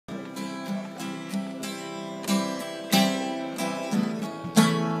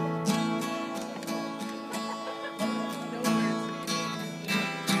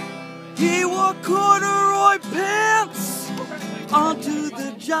wore corduroy pants onto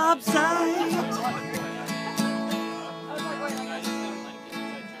the job site.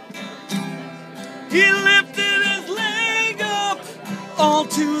 He lifted his leg up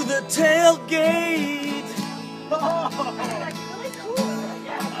onto the tailgate.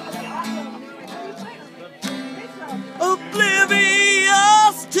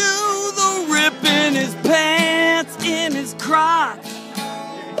 Oblivious to the rip in his pants, in his crotch.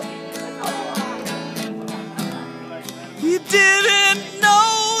 He didn't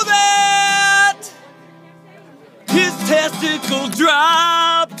know that his testicle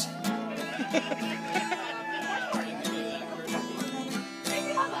dropped.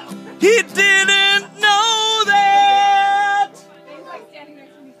 He didn't know that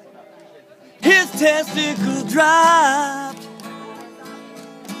his testicle dropped.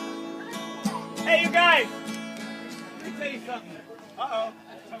 Hey, you guys! Let me tell you something. Uh-oh.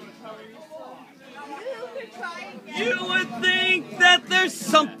 You would think that there's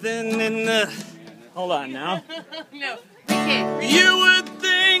something in the... Hold on now. No, we can't. You would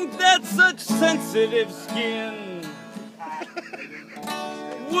think that such sensitive skin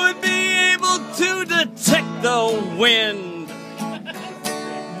would be able to detect the wind.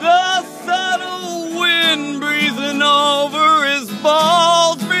 The subtle wind breezing over his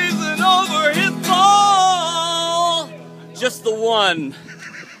balls, breezing over his ball. Just the one.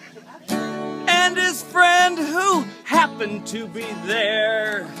 And his friend who happened to be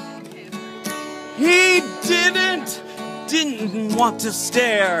there. He didn't want to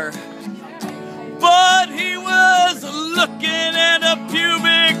stare, but he was looking at a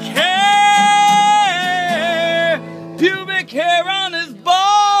pubic hair on his ball.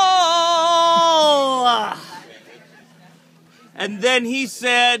 And then he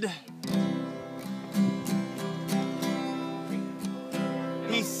said,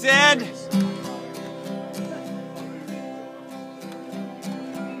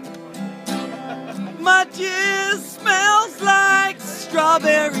 my jizz smells like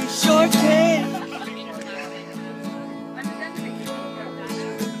strawberry shortcake.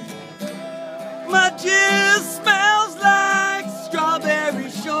 My jizz smells like strawberry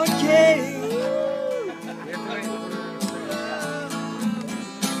shortcake.